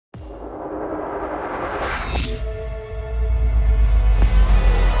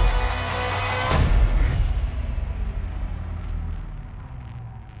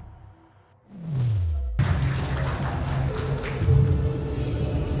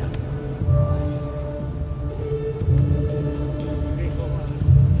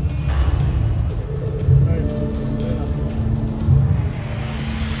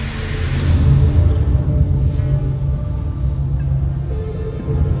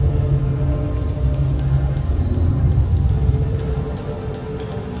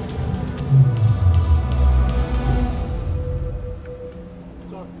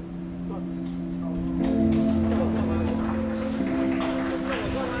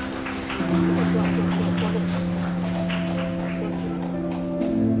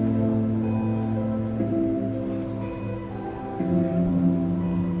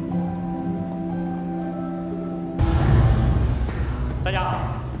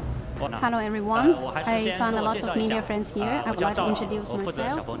Hello everyone, I found a lot of media friends here. I would like to introduce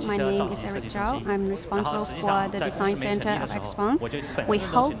myself. My name is Eric Zhao. I'm responsible for the design center of XPeng. We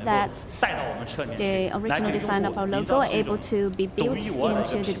hope that the original design of our logo are able to be built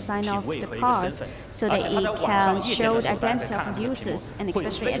into the design of the cars so that it can show the identity of users, and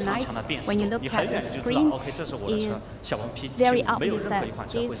especially at night when you look at the screen, it's very obvious that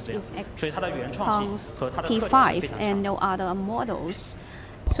this is XPeng's P5 and no other models.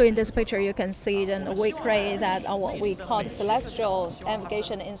 So in this picture, you can see that we create what we call the celestial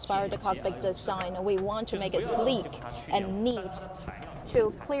navigation-inspired cockpit design. We want to make it sleek and neat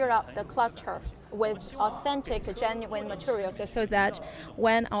to clear up the clutter with authentic, genuine materials so that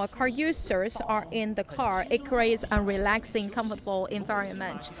when our car users are in the car, it creates a relaxing, comfortable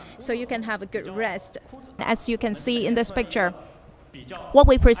environment. So you can have a good rest. As you can see in this picture, what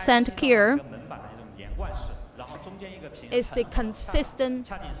we present here is a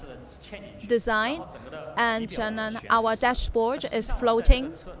consistent design, and our dashboard is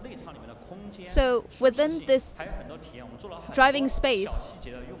floating. So within this driving space,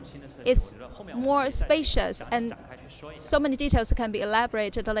 it's more spacious, and so many details can be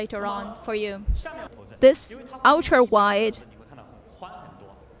elaborated later on for you. This ultra-wide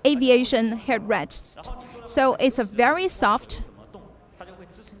aviation headrest, so it's a very soft,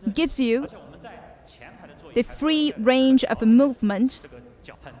 gives you the free range of movement.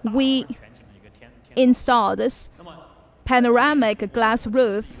 We install this panoramic glass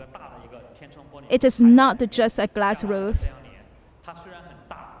roof. It is not just a glass roof.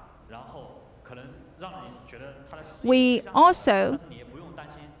 We also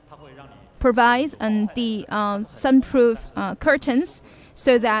provide the sunroof curtains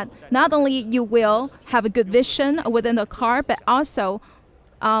so that not only you will have a good vision within the car, but also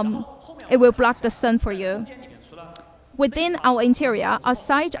it will block the sun for you. Within our interior,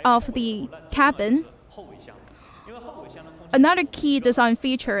 aside of the cabin, another key design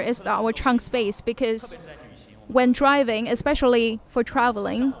feature is our trunk space, because when driving, especially for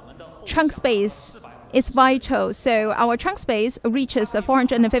traveling, trunk space is vital. So our trunk space reaches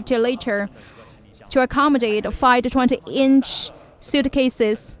 450 liters to accommodate 5 to 20-inch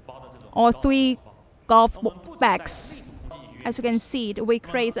suitcases or 3 golf bags. As you can see, we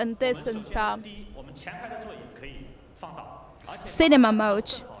create this cinema mode.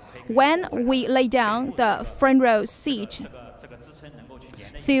 When we lay down the front row seat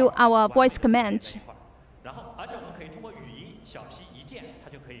through our voice command,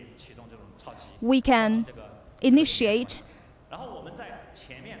 we can initiate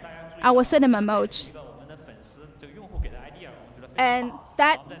our cinema mode. And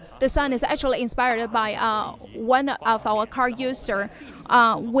that design is actually inspired by one of our car users.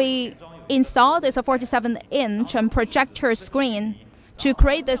 We installed this 47-inch projector screen to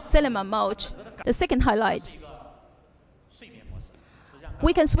create the cinema mode. The second highlight,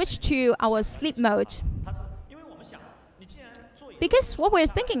 we can switch to our sleep mode. Because what we're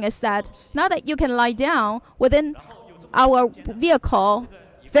thinking is that now that you can lie down within our vehicle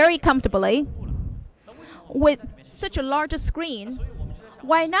very comfortably, with such a large screen,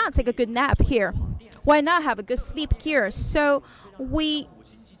 why not take a good nap here? Why not have a good sleep here? So we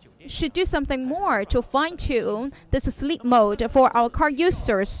should do something more to fine-tune this sleep mode for our car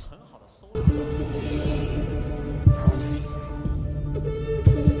users.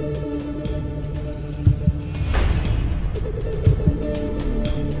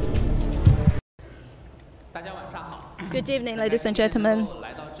 Good evening, ladies and gentlemen.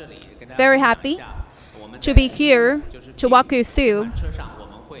 Very happy to be here to walk you through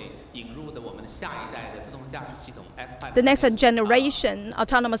the next generation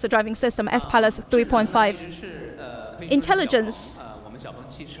autonomous driving system, XPILOT 3.5. Intelligence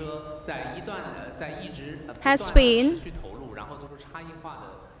has been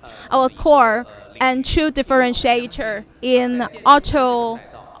our core and true differentiator in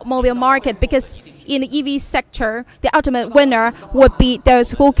automobile market, because in the EV sector, the ultimate winner would be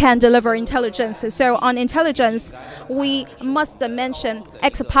those who can deliver intelligence. So on intelligence, we must mention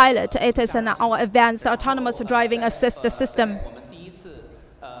XPILOT. It is our advanced autonomous driving assist system.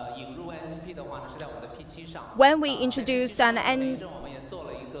 When we introduced an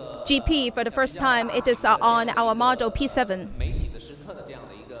NGP for the first time, it is on our model P7.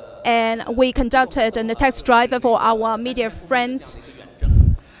 And we conducted a test drive for our media friends,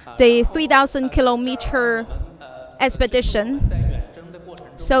 the 3,000-kilometer expedition.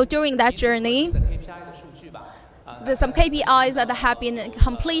 So during that journey, there's some KPIs that have been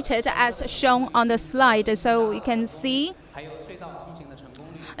completed as shown on the slide. So you can see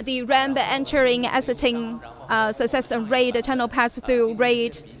the ramp entering, exiting success rate, the tunnel pass-through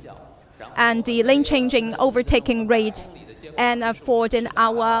rate, and the lane changing overtaking rate. And for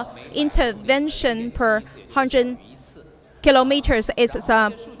our intervention per 100 kilometers, it's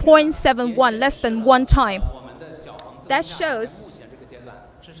 0.71, less than 1 time. That shows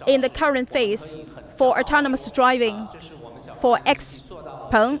in the current phase for autonomous driving for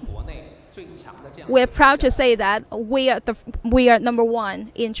XPeng, we're proud to say that we are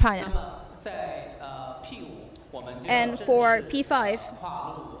 #1 in China. And for P5,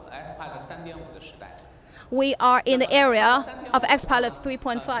 we are in the area of XPILOT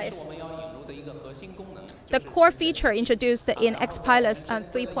 3.5. The core feature introduced in XPILOT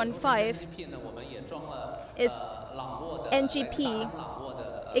 3.5 is NGP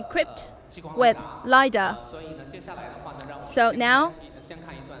equipped with LiDAR. So now,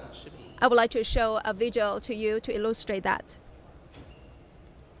 I would like to show a video to you to illustrate that.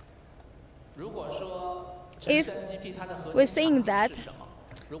 If we're saying that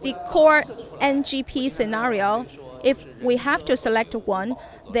the core NGP scenario, if we have to select one,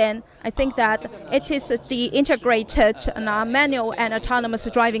 then I think that it is the integrated manual and autonomous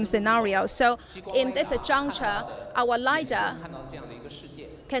driving scenario. So in this juncture, our LiDAR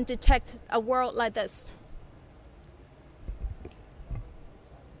can detect a world like this.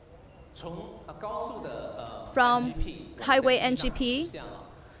 From highway NGP,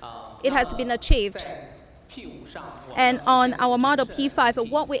 it has been achieved. And on our model P5,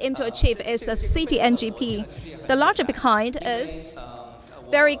 what we aim to achieve is a city NGP. The logic behind is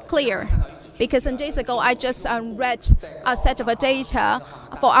very clear, because some days ago I just read a set of data.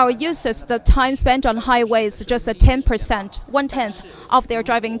 For our users, the time spent on highways is just 10%, 1/10 of their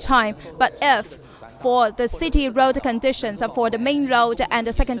driving time. But if for the city road conditions, for the main road and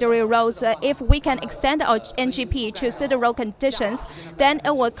the secondary roads, if we can extend our NGP to city road conditions, then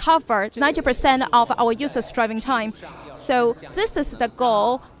it will cover 90% of our users' driving time. So this is the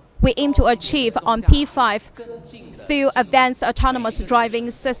goal we aim to achieve on P5 through advanced autonomous driving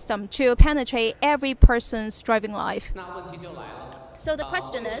system to penetrate every person's driving life. So the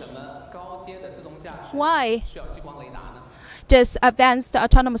question is, why does advanced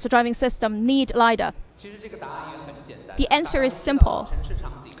autonomous driving system need LiDAR? The answer is simple.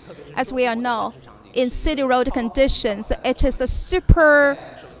 As we all know, in city road conditions, it is a super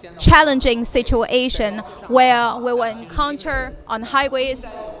challenging situation where we will encounter on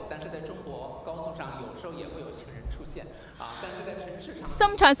highways.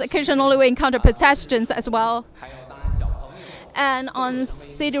 Sometimes, occasionally, we encounter pedestrians as well. And on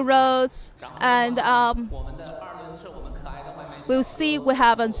city roads, and we'll see we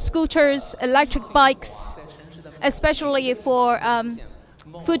have scooters, electric bikes, especially for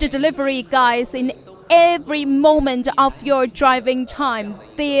food delivery guys. In every moment of your driving time,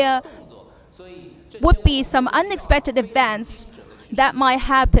 there would be some unexpected events that might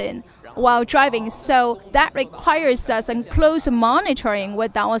happen while driving. So that requires us a close monitoring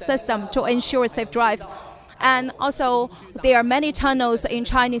with our system to ensure safe drive. And also, there are many tunnels in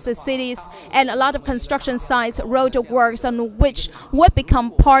Chinese cities and a lot of construction sites, road works, on which would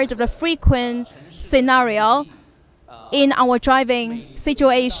become part of the frequent scenario in our driving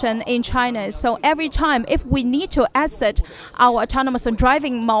situation in China. So every time, if we need to exit our autonomous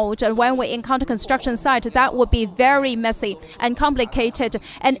driving mode when we encounter construction site, that would be very messy and complicated.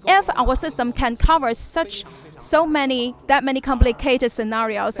 And if our system can cover that many complicated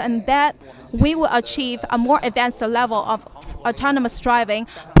scenarios, and that we will achieve a more advanced level of autonomous driving,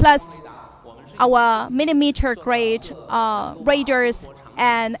 plus our millimeter grade radars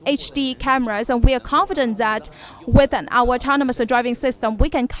and HD cameras, and we are confident that with our autonomous driving system, we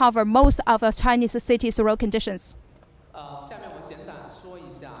can cover most of our Chinese cities' road conditions.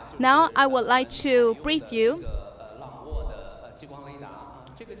 Now, I would like to brief you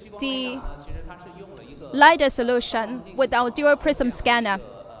the LiDAR solution with our dual prism scanner.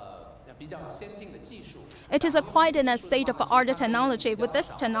 It is quite a state-of-the-art technology. With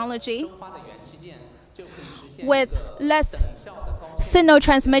this technology, with less signal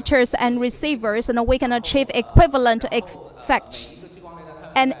transmitters and receivers, and we can achieve equivalent effect.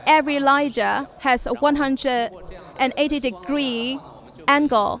 And every LiDAR has a 180-degree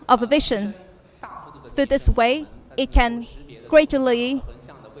angle of vision. Through this way, it can greatly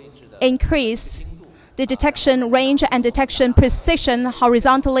increase the detection range and detection precision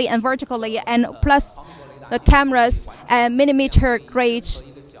horizontally and vertically, and plus the cameras and millimeter grade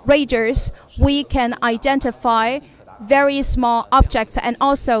radars, we can identify very small objects and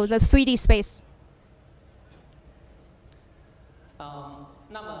also the 3D space.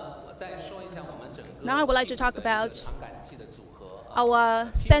 Now I would like to talk about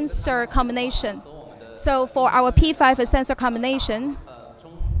our sensor combination. So for our P5 sensor combination,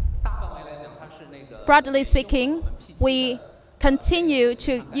 broadly speaking, we continue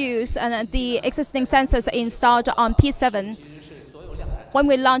to use the existing sensors installed on P7. When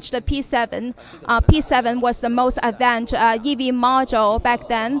we launched the P7, P7 was the most advanced EV model back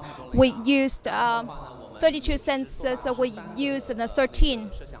then. We used 32 sensors, so we used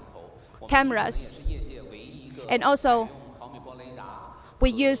 13 cameras. And also, we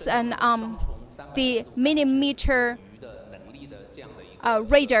use the millimeter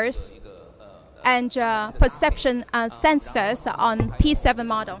radars and perception sensors on P7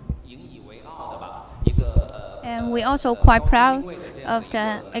 model. And we're also quite proud of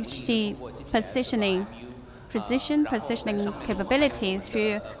the HD precision positioning capability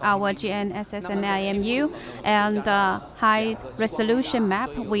through our GNSS and IMU and high resolution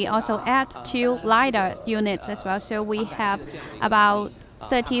map. We also add 2 LiDAR units as well, so we have about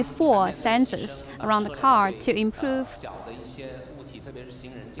 34 sensors around the car to improve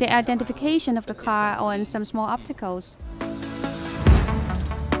the identification of the car on some small obstacles.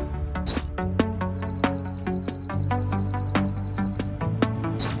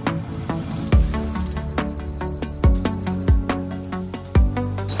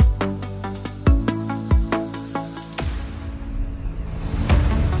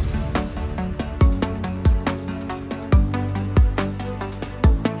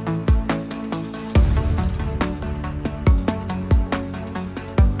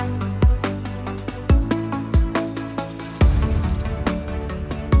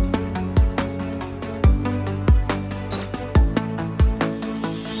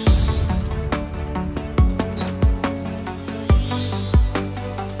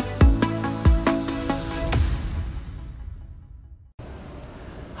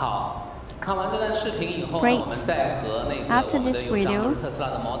 Great. After this video,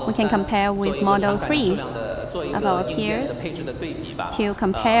 we can compare with Model 3 of our peers to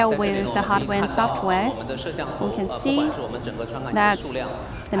compare with the hardware and software. We can see that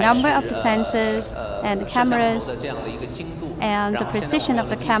the number of the sensors and the cameras and the precision of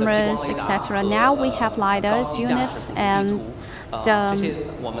the cameras, etc. Now we have LiDARs units and the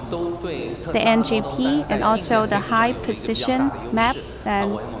NGP and also the high precision maps that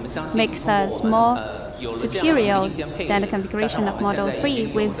makes us more superior than the configuration of Model 3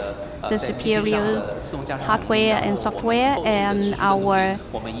 with the superior hardware and software and our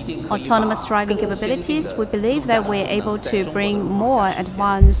autonomous driving capabilities. We believe that we're able to bring more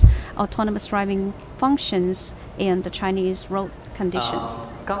advanced autonomous driving functions in the Chinese road conditions.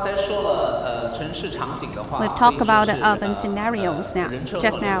 We've talked about the urban scenarios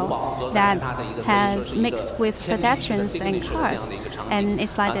just now that has mixed with pedestrians and cars, and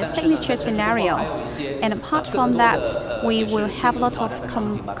it's like the signature scenario. And apart from that, we will have a lot of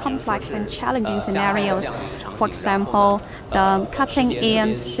complex and challenging scenarios. For example, the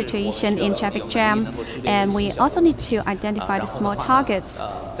cutting-in situation in traffic jam, and we also need to identify the small targets.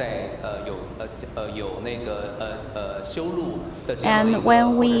 And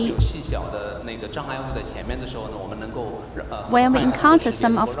when we encounter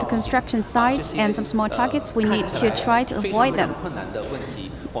some of the construction sites and some small targets, we need to try to avoid them.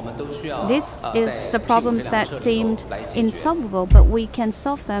 This is the problems that deemed insolvable, but we can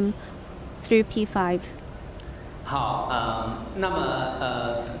solve them through P5.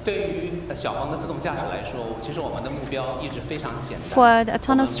 For the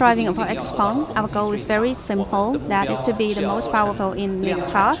autonomous driving of our XPeng, our goal is very simple. That is to be the most powerful in its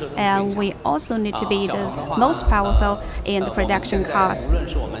class, and we also need to be the most powerful in the production cars.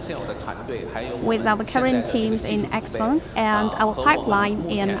 With our current teams in XPeng and our pipeline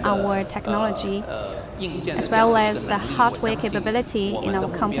in our technology, as well as the hardware capability in our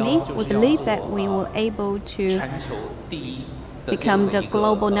company, we believe that we will be able to become the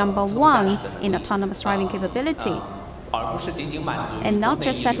global #1 in autonomous driving capability, and not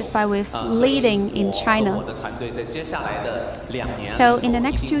just satisfied with leading in China. So in the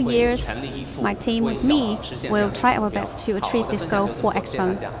next 2 years, my team with me will try our best to achieve this goal for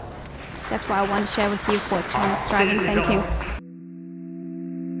XPeng. That's what I want to share with you for autonomous driving. Thank you.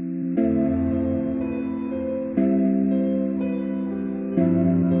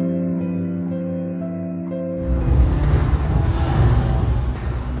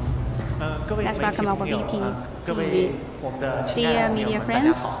 Let's welcome our VP. Dear media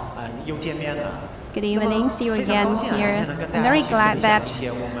friends, Good evening, see you again here. I'm very glad that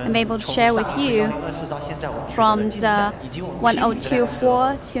I'm able to share with you from the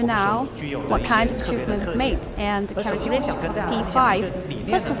 1024 to now what kind of achievement we've made and the characteristics of P5.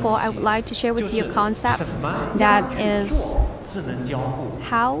 First of all, I would like to share with you a concept that is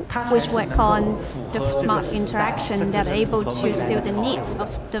which we call the smart interaction that are able to suit the needs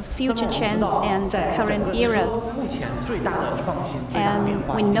of the future trends and the current era. And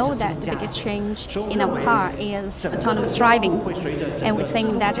we know that the biggest change in our car is autonomous driving. And we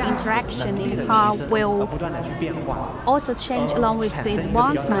think that interaction in the car will also change along with the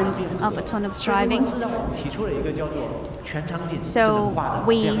advancement of autonomous driving. So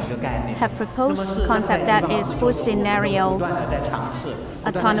we have proposed a concept that is full scenario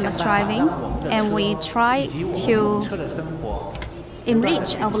autonomous driving, and we try to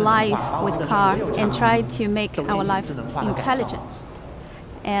enrich our life with car and try to make our life intelligent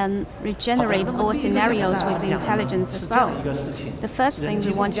and regenerate all scenarios with intelligence as well. The first thing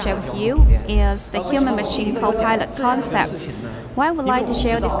we want to share with you is the human-machine co-pilot concept. Why would I like to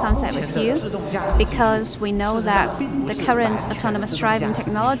share this concept with you? Because we know that the current autonomous driving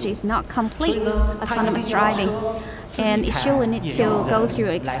technology is not complete autonomous driving, and it still need to go through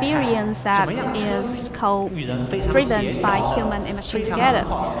an experience that is driven by human and machine together.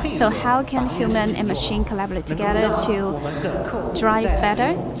 So how can human and machine collaborate together to drive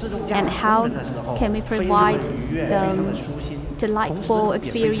better, and how can we provide the delightful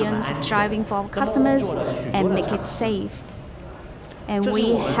experience of driving for our customers and make it safe? And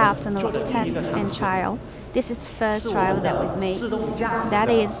we have done a lot of tests and trial. This is the first trial that we've made. That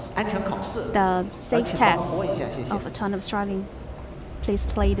is the safe test of autonomous driving. Please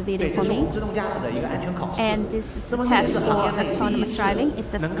play the video for me. And this is a test for autonomous driving.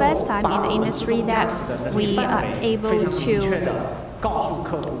 It's the first time in the industry that we are able to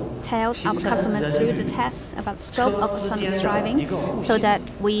tell our customers through the tests about the scope of autonomous driving so that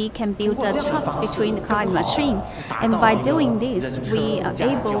we can build the trust between the car and machine. And by doing this, we are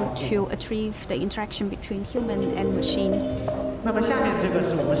able to achieve the interaction between human and machine.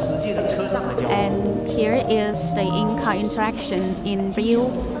 And here is the in-car interaction in real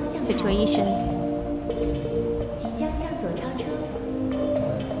situation.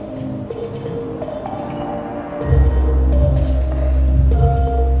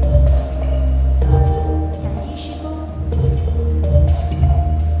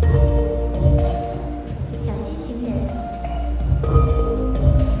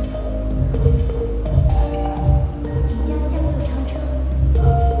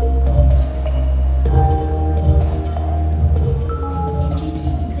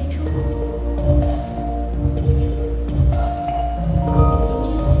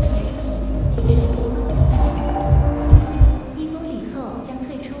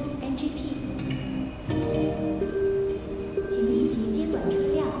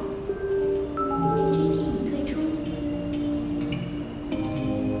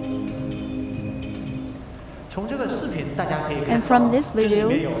 And from this video,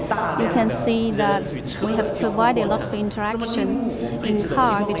 you can see that we have provided a lot of interaction in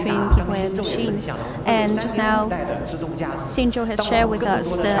car between people and machine. And just now, Xinzhou has shared with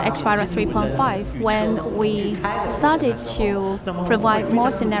us the XPILOT 3.5. When we started to provide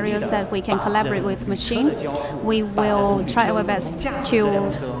more scenarios that we can collaborate with machine, we will try our best to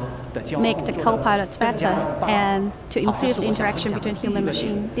make the co-pilot better and to improve the interaction between human and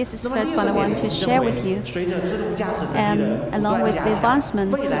machine. This is the first one I want to share with you. And along with the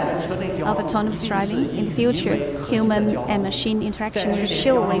advancement of autonomous driving in the future, human and machine interaction will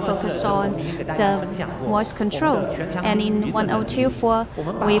surely focus on the voice control. And in 1024,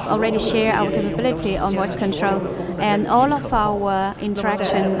 we've already shared our capability on voice control, and all of our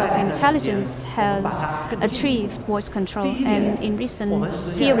interaction of intelligence has achieved voice control. And in recent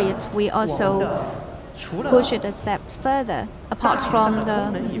periods, we also push it a step further. Apart from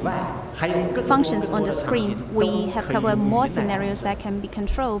the functions on the screen, we have covered more scenarios that can be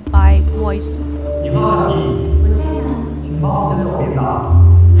controlled by voice.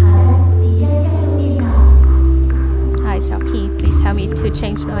 Hi, Xiaopi, please help me to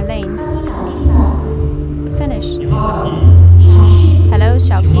change my lane. Finish. Hello,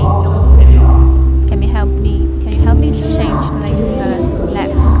 Xiaopi. Can you help me to change the lane to the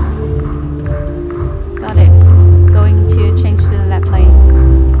left? Got it. Going to change to the left lane.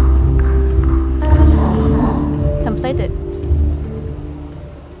 Completed.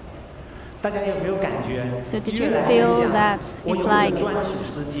 So did you feel that it's like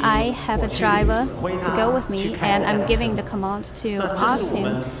I have a driver to go with me and I'm giving the command to ask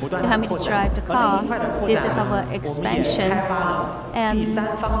him to help me to drive the car? This is our expansion. And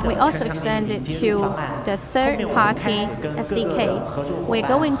we also extend it to the third-party SDK. We're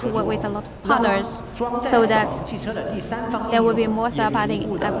going to work with a lot of partners so that there will be more third-party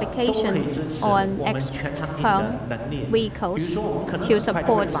application on XPeng vehicles to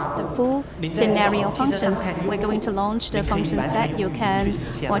support the full scenario functions. We're going to launch the functions that you can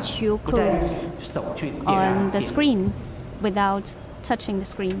watch YouTube on the screen without touching the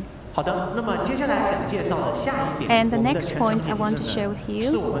screen. And the next point I want to share with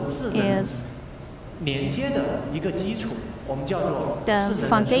you is the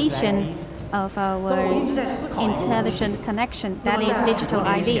foundation of our intelligent connection, that is digital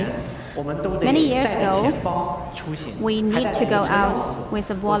ID. Many years ago, we need to go out with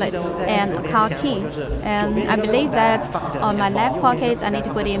a wallet and a car key. And I believe that on my left pocket, I need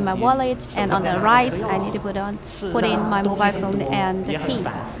to put in my wallet, and on the right, I need to put in my mobile phone and the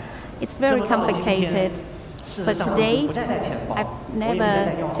keys. It's very complicated. But today, I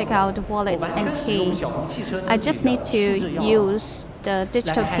never take out the wallets and key. I just need to use the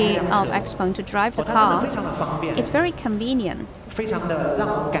digital key of XPeng to drive the car. It's very convenient.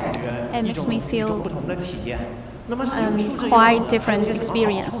 It makes me feel quite different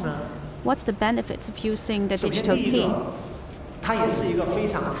experience. What's the benefit of using the digital key? First,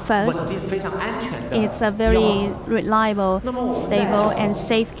 it's a very reliable, stable, and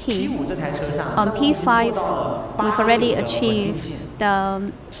safe key. On P5, we've already achieved the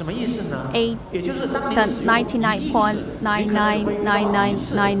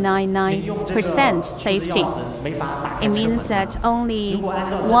 99.9999999% safety. It means that only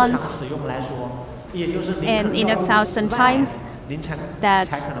once in 1,000 times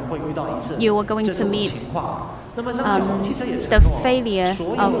that you are going to meet the failure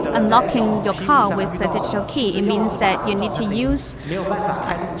of unlocking your car with the digital key. It means that you need to use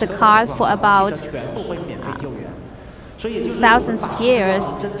the car for about thousands of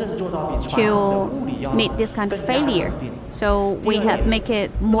years to meet this kind of failure. So we have made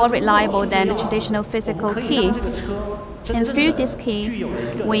it more reliable than the traditional physical key. And through this key,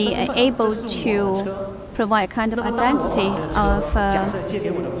 we are able to provide a kind of identity of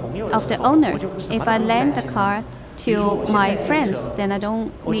the owner. If I lend the car to my friends, then I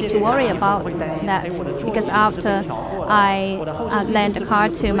don't need to worry about that, because after I lend the car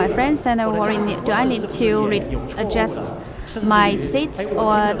to my friends, then I worry, do I need to adjust my seat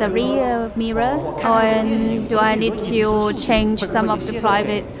or the rear mirror, or do I need to change some of the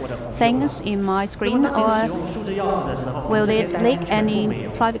private things in my screen, or will it leak any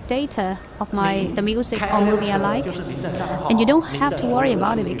private data of the music or movie I like? And you don't have to worry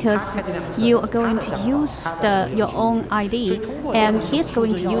about it, because you are going to use your own ID, and he's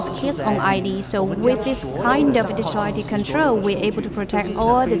going to use his own ID. So with this kind of digital ID control, we're able to protect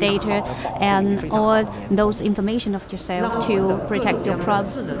all the data and all those information of yourself to protect your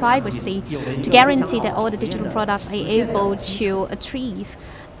privacy, to guarantee that all the digital products are able to achieve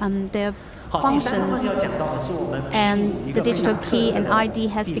their functions. And the digital key and ID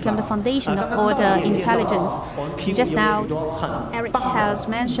has become the foundation of all the intelligence. Just now, Eric has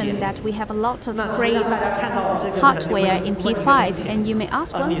mentioned that we have a lot of great hardware in P5, and you may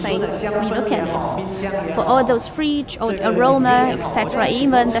ask one thing when you look at it. For all those fridge or aroma, etc.,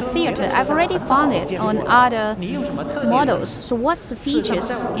 even the theater, I've already found it on other models. So what's the features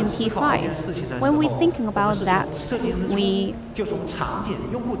in P5? When we're thinking about that, we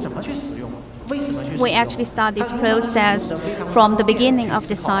actually start this process from the beginning of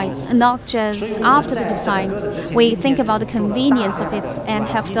design, not just after the design. We think about the convenience of it and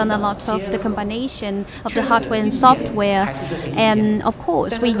have done a lot of the combination of the hardware and software. And of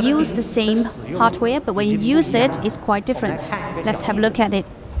course, we use the same hardware, but when you use it, it's quite different. Let's have a look at it.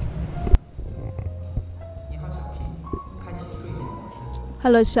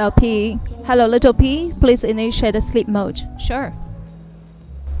 Hello, Xiao P. Hello, little P. Please initiate the sleep mode. Sure.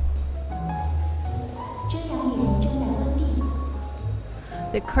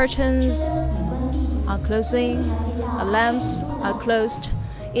 The curtains are closing, the lamps are closed.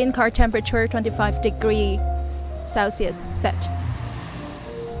 In-car temperature 25 degrees Celsius set.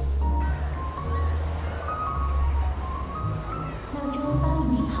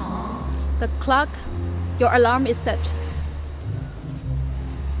 The clock, your alarm is set.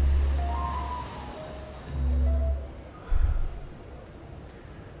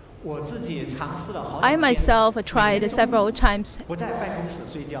 I myself tried several times.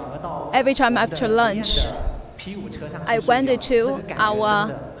 Every time after lunch, I went to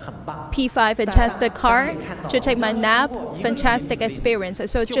our P5 fantastic car to take my nap, fantastic experience.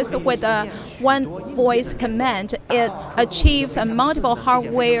 So just with a one voice command, it achieves a multiple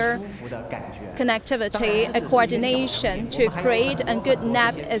hardware connectivity, a coordination to create a good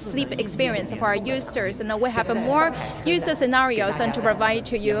nap, sleep experience for our users. And we have more user scenarios and to provide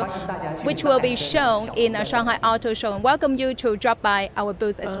to you, which will be shown in a Shanghai Auto Show. And welcome you to drop by our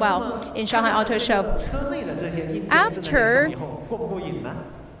booth as well in Shanghai Auto Show. After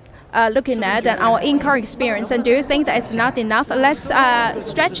looking at our in-car experience, and do you think that it's not enough? Let's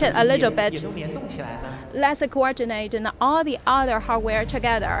stretch it a little bit. Let's coordinate all the other hardware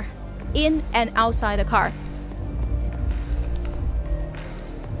together, in and outside the car.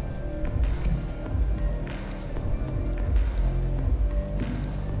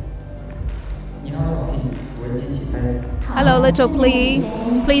 Hello, little P.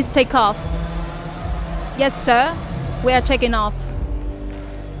 Please take off. Yes, sir. We are taking off.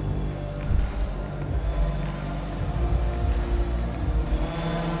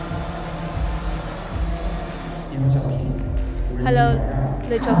 Hello,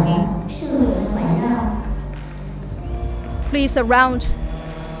 little P. Please around.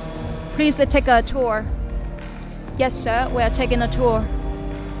 Please take a tour. Yes, sir. We are taking a tour.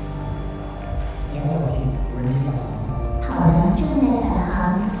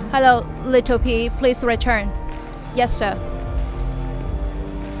 Hello, little P. Please return. Yes, sir.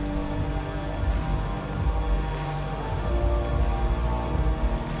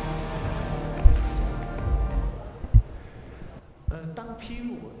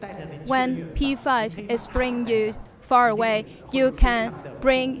 When P5 is bringing you far away, you can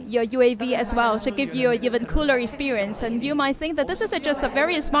bring your UAV as well to give you an even cooler experience. And you might think that this is just a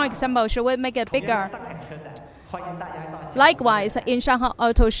very small example. Should we make it bigger? Likewise, in Shanghai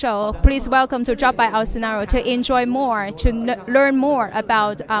Auto Show, please welcome to drop by our scenario to enjoy more, to learn more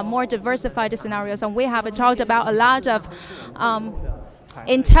about more diversified scenarios. And we have talked about a lot of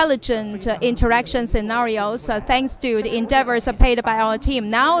intelligent interaction scenarios thanks to the endeavors paid by our team.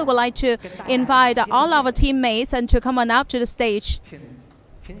 Now we would like to invite all our teammates and to come on up to the stage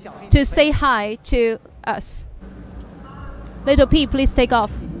to say hi to us. Little P, please take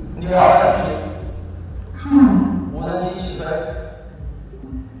off.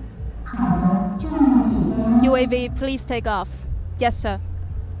 UAV, please take off. Yes, sir.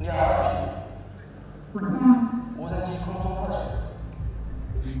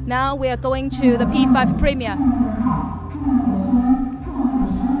 Now we are going to the P5 Premier.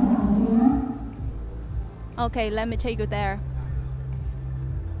 Okay, let me take you there.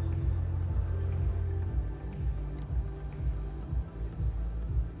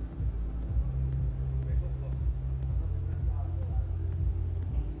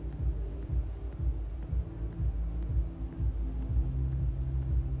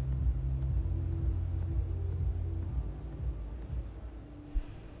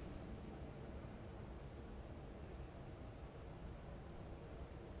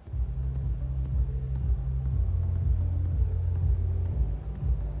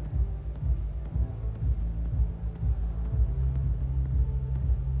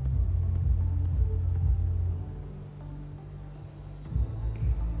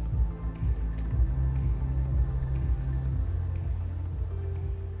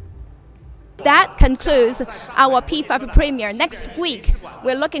 That concludes our P5 Premier. Next week,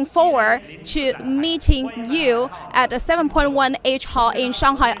 we're looking forward to meeting you at the 7.1H Hall in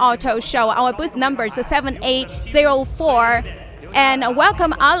Shanghai Auto Show. Our booth number is 7804. And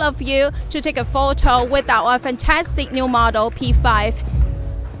welcome all of you to take a photo with our fantastic new model P5.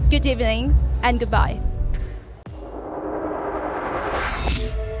 Good evening and goodbye.